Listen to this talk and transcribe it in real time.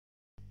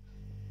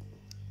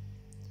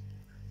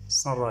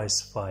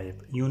Sunrise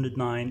 5, Unit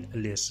 9,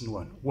 Lesson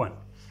 1. 1.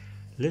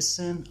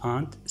 Listen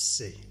and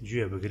say.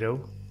 Gye bigrew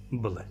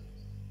bile.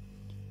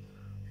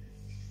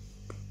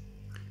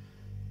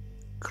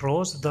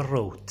 Cross the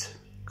road.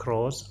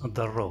 Cross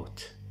the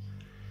road.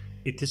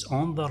 It is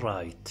on the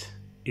right.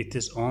 It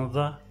is on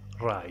the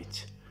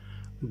right.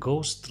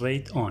 Go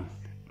straight on.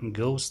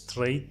 Go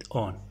straight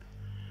on.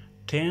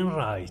 Turn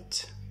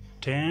right.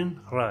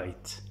 Turn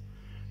right.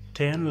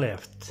 Turn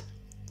left.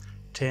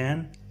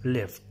 Turn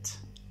left.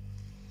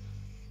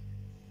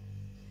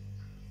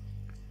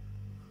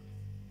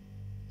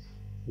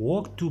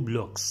 Walk 2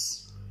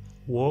 blocks.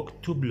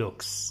 Walk 2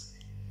 blocks.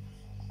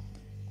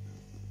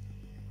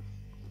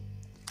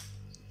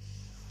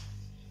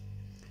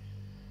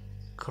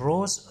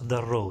 Cross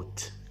the road.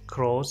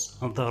 Cross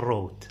the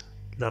road.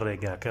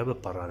 لرقاكا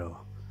ببرارو.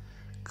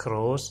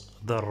 Cross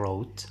the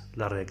road.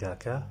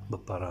 لرقاكا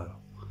ببرارو.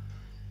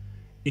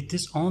 It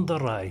is on the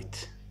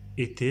right.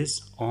 It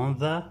is on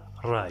the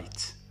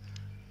right.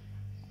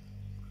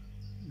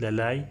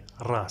 للاي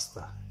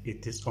راستا.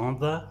 It is on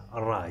the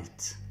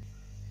right.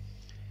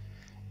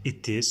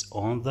 It is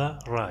on the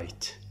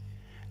right.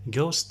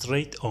 Go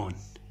straight on.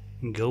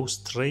 Go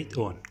straight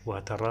on.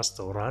 وات راست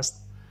وراست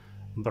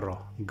برو.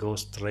 Go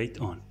straight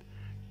on.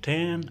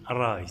 Turn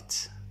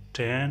right.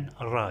 Turn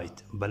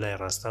right. بلاي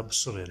راستا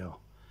بسوريرو.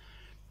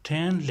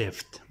 Turn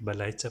left.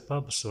 بلاي تبا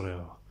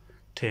بسوريرو.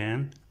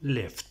 Turn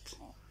left.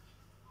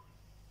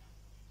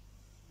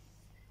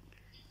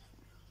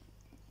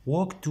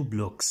 Walk 2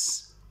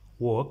 blocks.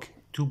 Walk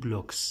 2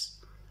 blocks.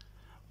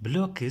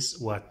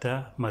 Blocks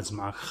واتا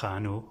مجمع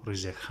خانو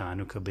رجع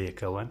خانو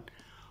كبيكوان.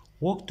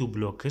 Walk 2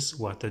 blocks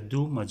واتا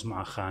دو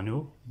مجمع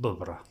خانو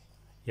ببرا.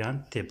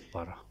 يعني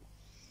تببرا.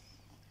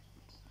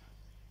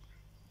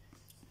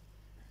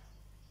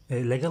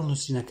 لەگەڵ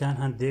نووسینەکان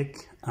هەندێک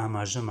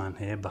ئاماژەمان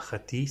هەیە بە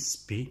خەتی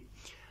سپی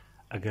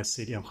ئەگەر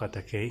سەری ئەم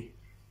خەتەکەی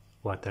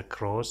واتە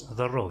cross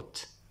the road.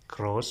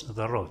 Cross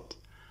the road.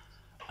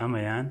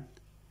 ئەمەیان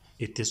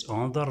it is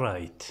on the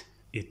right.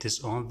 It is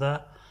on the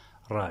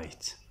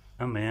right.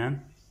 ئەمەیان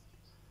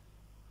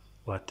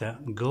واتە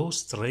go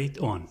straight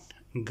on.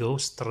 Go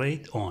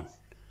straight on.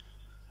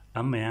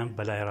 ئەمەیان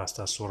بەلای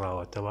ڕاستە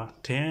سوڕاوەتەوە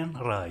turn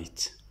right.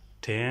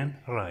 Turn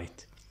right.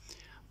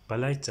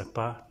 بەلای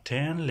چەپە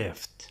turn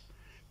left.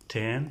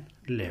 Turn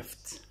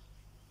left.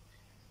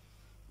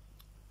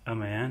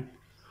 ئەمەیان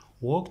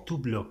walk 2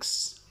 blocks.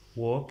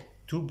 Walk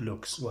 2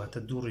 blocks واتە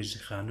دوو ڕیزی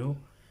خانوو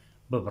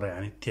ببڕێ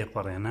یعنی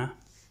تێپەڕێنە.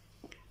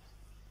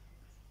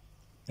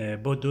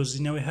 بۆ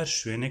دۆزینەوەی هەر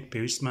شوێنێک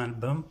پێویستمان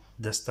بەم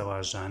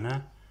دەستەواژانە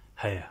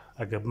هەیە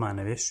ئەگە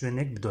بمانەوێت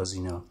شوێنێک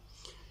بدۆزینەوە.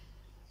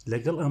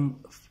 لەگەڵ ئەم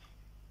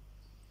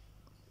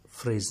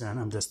فرێزان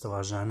ئەم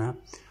دەستەواژانە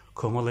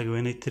کۆمەڵێک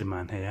وێنەی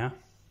ترمان هەیە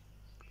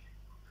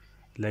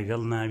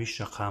لەگەڵ ناوی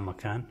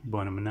شەقامەکان بۆ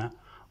نمونە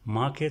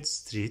مارکێت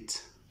ستریت،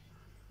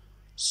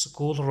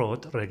 سکوڵ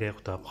ڕۆد ڕێگای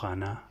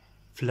قوتابخانە،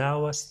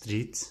 فلاوە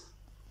ستریت،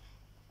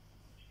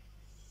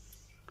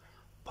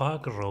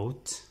 پارک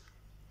ڕۆد،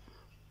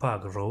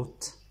 پارک ڕۆد.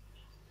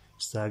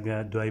 ستاگە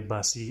دوای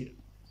باسی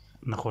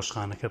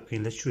نەخۆشخانەکە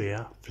بکەین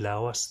لەکوێیە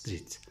فلاوە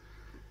ستریت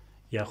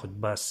یاخود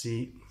باسی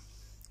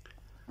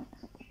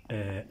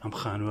ئەم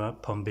خانووە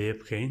پەمبەیە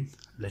بکەین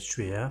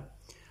لەکوێیە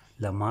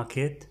لە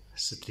مارکێت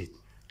ستریت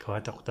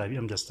کەواتە قوتابی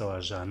ئەم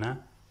دەستەواژانە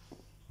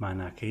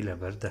ماناکەی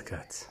لەبەر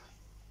دەکات.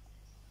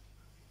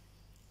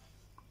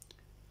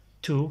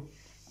 2.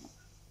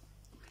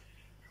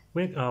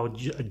 Work out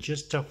a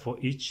gesture for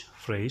each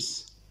phrase.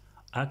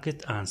 Act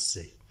and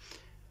say.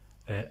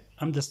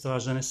 ئەم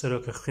دەستەواژانە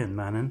سەرۆکە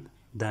خوێنمانن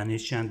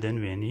دانێکیان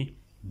دەنوێنی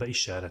بە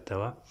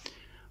ئیشارەتەوە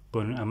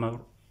بۆن ئەمە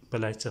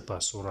بەلای چەپا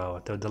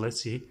سوڕاوەتەوە دەڵێت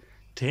چی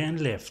turn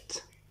left.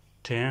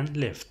 Turn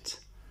left.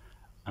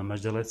 ئەمەش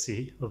دەڵێت چی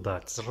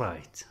that's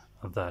right.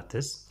 That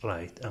is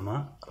right. ئەمە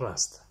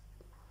ڕاستە.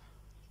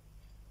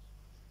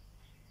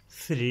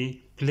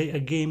 3. Play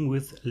a game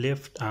with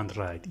left and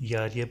right.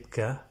 یاریە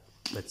بکە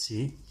بە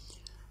چی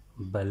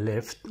بە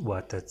left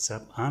واتە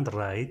چەپ and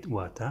right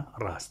واتە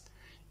ڕاست.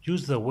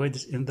 Use the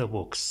words in the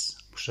box.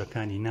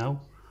 بشەکانی ناو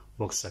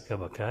بۆکسەکە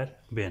بەکار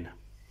بێنە.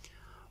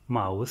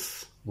 Mouth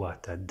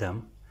واتە دەم،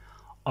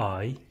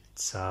 eye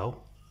چاو،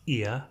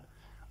 ear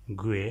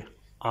گوێ،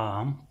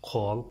 arm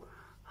قۆڵ،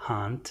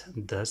 hand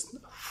دەست،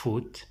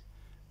 foot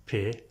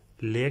پێ،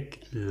 leg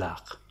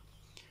لاق.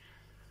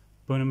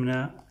 بۆ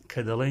نمونە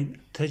کە دەڵێن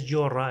touch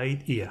your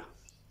right ear.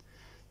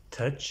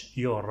 Touch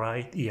your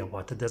right ear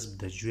واتە دەست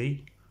بدە گوێی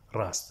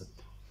ڕاستت.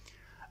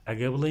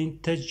 ئەگە بڵین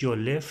touch your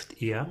left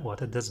ear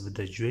واتە دەست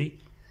بدە گوێی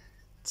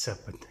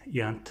چەپت.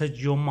 یان touch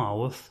your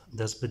mouth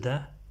دەست بدە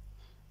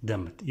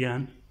دەمت.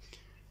 یان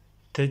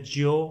touch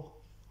your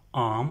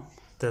arm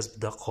دەست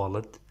بدە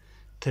قۆڵت.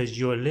 touch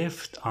your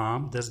left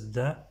arm دەست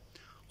بدە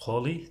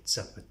قۆڵی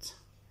چەپت.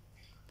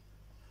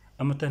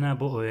 ئەمە تەنها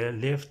بۆ ئەوەیە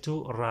left و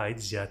right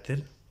زیاتر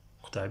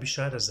قوتابی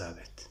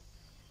شارەزابێت.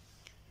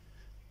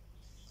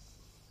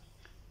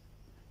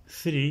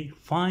 3.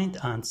 Find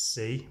and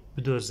say.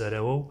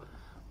 بدۆزەرەوە و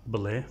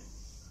بڵێ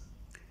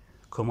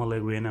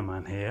کۆمەڵێک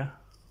وێنەمان هەیە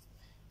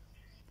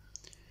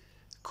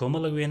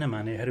کۆمەڵە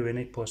وێنەمانەیە هەر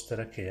وێنەی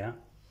پۆستەرەکەیە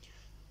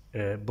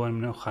بۆ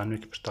منەوە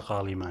خانوویەکی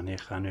پرتەقاڵیمان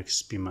هەیە خانوویەکی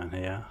سپیمان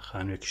هەیە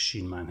خانوویەکی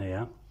شینمان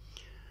هەیە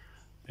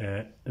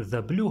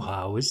The Blue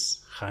House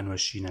خانووە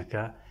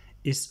شینەکە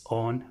is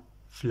on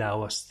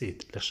flower street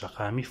لە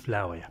شەقامی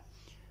فلاوەیە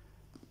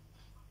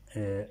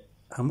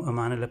هەموو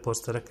ئەمانە لە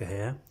پۆستەرەکە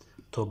هەیە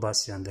تۆ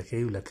باسییان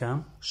دەکەی و لە کام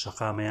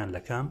شەقامەیان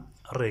لە کام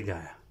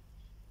ڕێگایە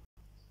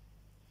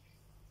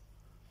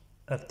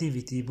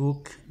Activity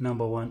book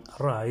number 1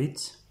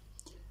 write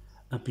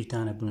ئەم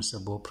پیتانە بنووسە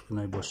بۆ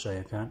پڕکردنەوەی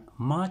بۆشاییەکان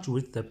match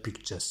with the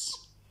pictures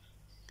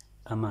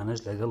ئەمانەش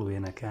لەگەڵ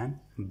وێنەکان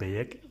بە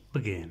یەک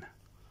بگەێنە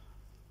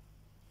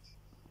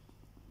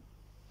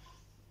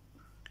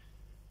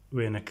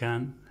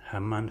وێنەکان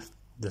هەمان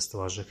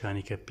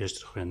دەستەواژەکانی کە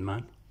پێشتر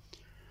خوێنمان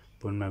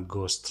بۆنمە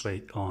go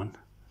straight on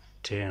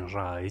turn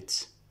right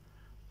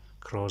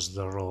cross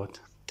the road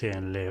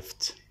turn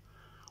left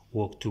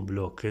walk 2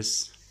 blocks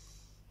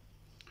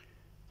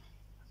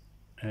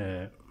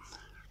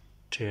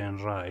turn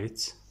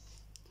right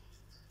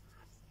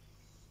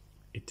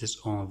it is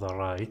on the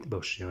right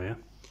بەو شێوەیە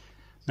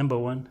number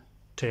 1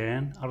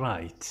 turn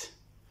right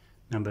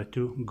number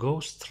 2 go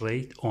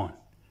straight on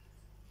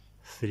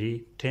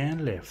 3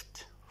 turn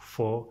left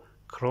 4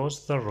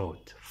 cross the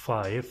road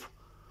 5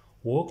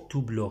 walk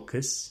 2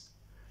 blocks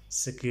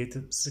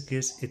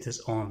 6 it is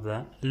on the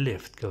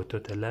left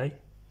کەوتۆتە لای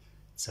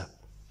چەپ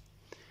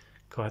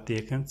کەواتە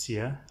یەکەم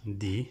چییە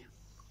D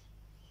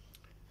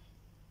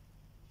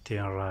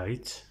turn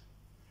right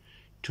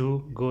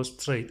 2 go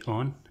straight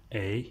on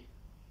A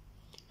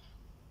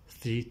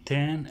 3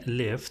 turn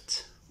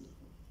left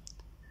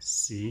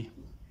C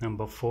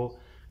number 4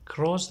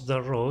 cross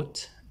the road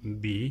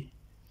B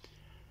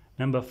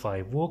number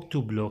 5 walk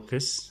 2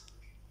 blocks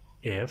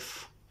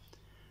F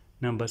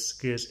number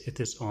 6 it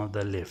is on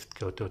the left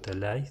کەوتۆتە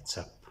لای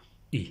چەپ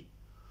E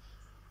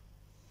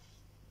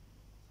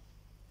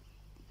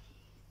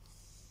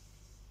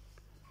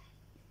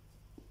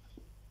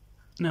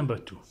number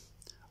 2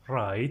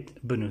 write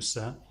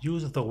بنووسە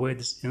use the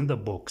words in the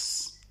box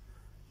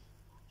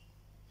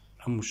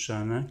ئەم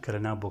وشانە کە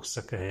لەناو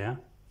بۆکسەکە هەیە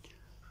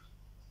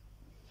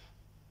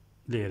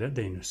لێرە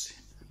دەینووسین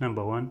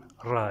number 1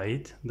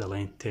 right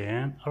دەڵێن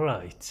turn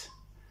right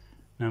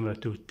number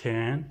 2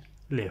 turn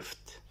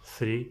left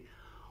 3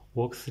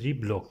 walk 3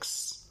 blocks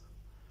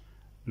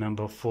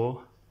number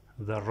 4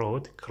 the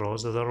road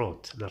cross the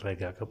road لە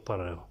ڕێگاکە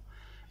پەڕەوە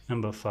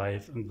number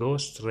 5 go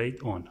straight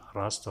on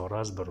ڕاستەوە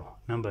ڕاست بەرەوە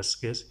number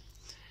 6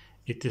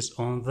 it is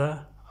on the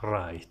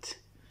right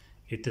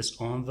it is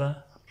on the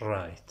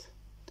right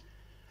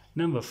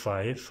number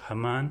 5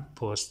 هەمان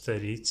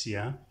پۆستەری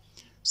چیە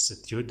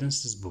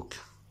students book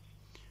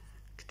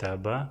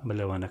کتابە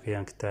ملەوانەکە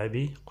یان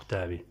کتابی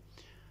قوتابی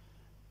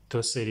تۆ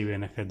سەیری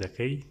وێنەکە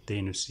دەکەی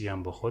دەینووسیان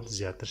بۆ خۆت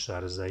زیاتر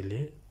شارەزای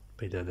لێ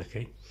پەیدا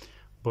دەکەی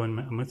بۆن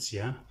ئەمە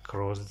چیە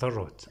cross the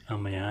road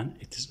ئەمەیان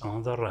it is on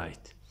the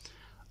right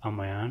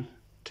ئەمەیان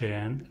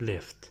turn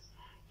left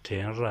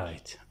turn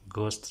right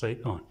go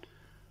straight on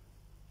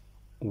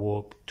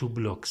walk 2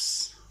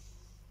 blocks